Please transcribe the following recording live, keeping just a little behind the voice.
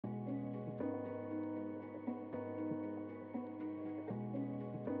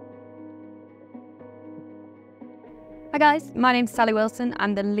Hi guys, my name's Sally Wilson.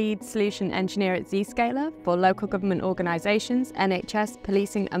 I'm the lead solution engineer at Zscaler for local government organisations, NHS,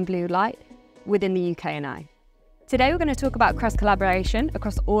 policing and blue light within the UK and I. Today we're going to talk about cross-collaboration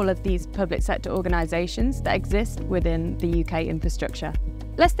across all of these public sector organisations that exist within the UK infrastructure.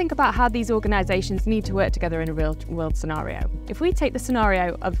 Let's think about how these organisations need to work together in a real-world scenario. If we take the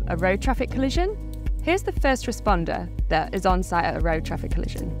scenario of a road traffic collision, here's the first responder that is on site at a road traffic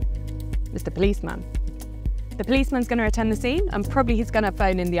collision. It's the policeman. The policeman's going to attend the scene and probably he's going to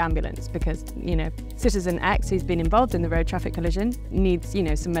phone in the ambulance because, citizen X who's been involved in the road traffic collision needs,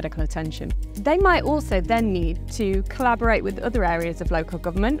 some medical attention. They might also then need to collaborate with other areas of local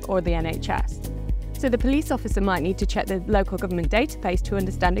government or the NHS. So the police officer might need to check the local government database to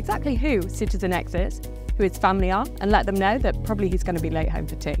understand exactly who citizen X is, who his family are, and let them know that probably he's going to be late home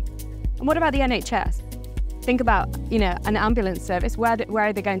for tea. And what about the NHS? Think about, an ambulance service. Where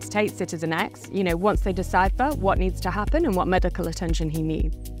are they going to take citizen X, once they decipher what needs to happen and what medical attention he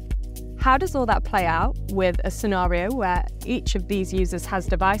needs? How does all that play out with a scenario where each of these users has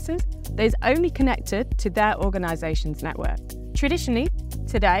devices that is only connected to their organisation's network? Traditionally,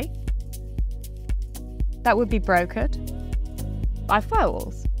 today, that would be brokered by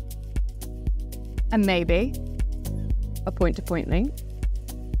firewalls. And maybe a point-to-point link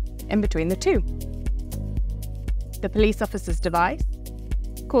in between the two. The police officer's device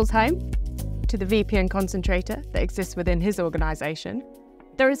calls home to the VPN concentrator that exists within his organisation.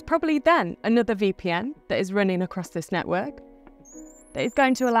 There is probably then another VPN that is running across this network that is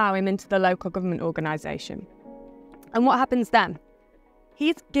going to allow him into the local government organisation. And what happens then?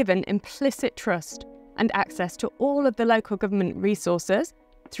 He's given implicit trust and access to all of the local government resources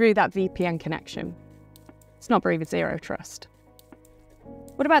through that VPN connection. It's not breathing zero trust.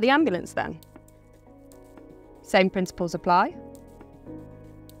 What about the ambulance then? Same principles apply.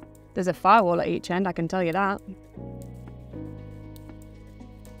 There's a firewall at each end, I can tell you that.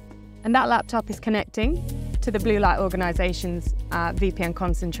 And that laptop is connecting to the blue light organisation's VPN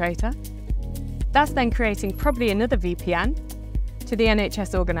concentrator. That's then creating probably another VPN to the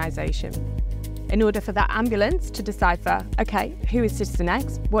NHS organisation in order for that ambulance to decipher, okay, who is citizen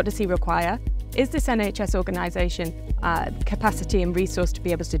X? What does he require? Is this NHS organisation capacity and resource to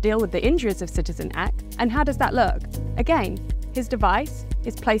be able to deal with the injuries of citizen X? And how does that look? Again, his device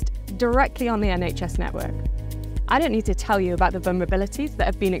is placed directly on the NHS network. I don't need to tell you about the vulnerabilities that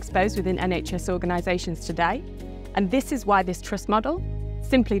have been exposed within NHS organisations today, and this is why this trust model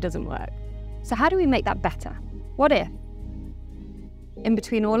simply doesn't work. So how do we make that better? What if, in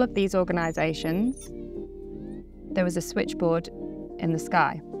between all of these organisations, there was a switchboard in the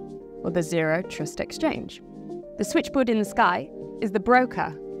sky, or the Zero Trust Exchange? The switchboard in the sky is the broker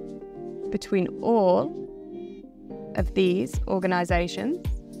between all of these organisations,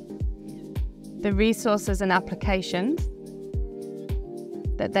 the resources and applications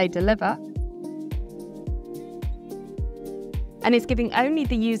that they deliver, and it's giving only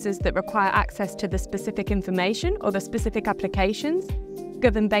the users that require access to the specific information or the specific applications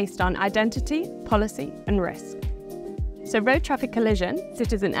governed based on identity, policy and risk. So road traffic collision,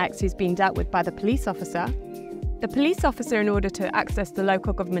 citizen X who's being dealt with by the police officer, in order to access the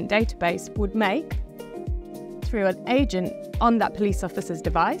local government database, would make, through an agent on that police officer's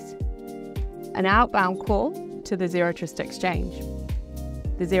device, an outbound call to the Zero Trust Exchange.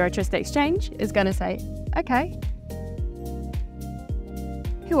 The Zero Trust Exchange is going to say, okay,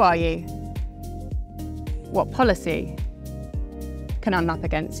 who are you? What policy can I map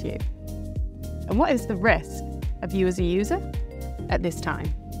against you? And what is the risk of you as a user at this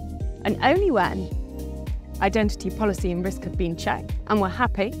time? And only when identity, policy and risk have been checked and we're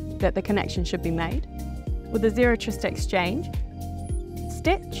happy that the connection should be made, will the Zero Trust Exchange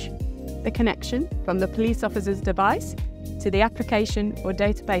stitch the connection from the police officer's device to the application or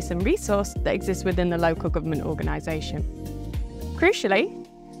database and resource that exists within the local government organisation. Crucially,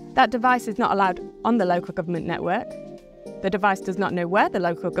 that device is not allowed on the local government network. The device does not know where the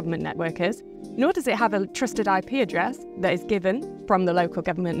local government network is, nor does it have a trusted IP address that is given from the local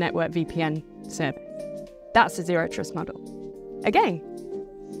government network VPN service. That's a zero trust model. Again,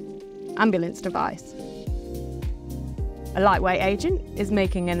 ambulance device. A lightweight agent is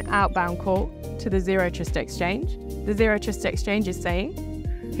making an outbound call to the Zero Trust Exchange. The Zero Trust Exchange is saying,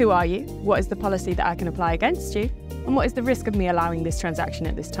 who are you? What is the policy that I can apply against you? And what is the risk of me allowing this transaction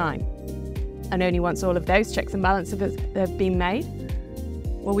at this time? And only once all of those checks and balances have been made,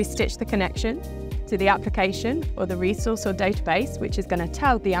 will we stitch the connection to the application or the resource or database, which is going to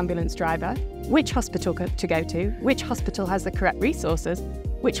tell the ambulance driver which hospital to go to, which hospital has the correct resources,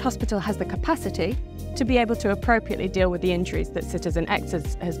 which hospital has the capacity to be able to appropriately deal with the injuries that citizen X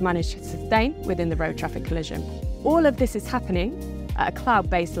has managed to sustain within the road traffic collision. All of this is happening at a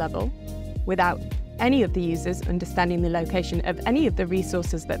cloud-based level without any of the users understanding the location of any of the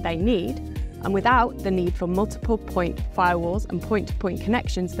resources that they need, and without the need for multiple point firewalls and point-to-point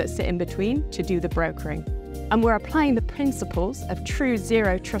connections that sit in between to do the brokering. And we're applying the principles of true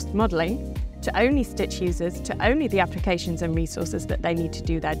zero trust modeling to only stitch users to only the applications and resources that they need to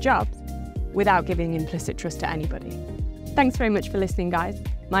do their jobs without giving implicit trust to anybody. Thanks very much for listening, guys.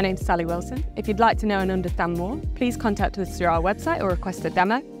 My name's Sally Wilson. If you'd like to know and understand more, please contact us through our website or request a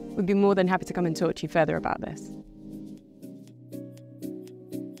demo. We'd be more than happy to come and talk to you further about this.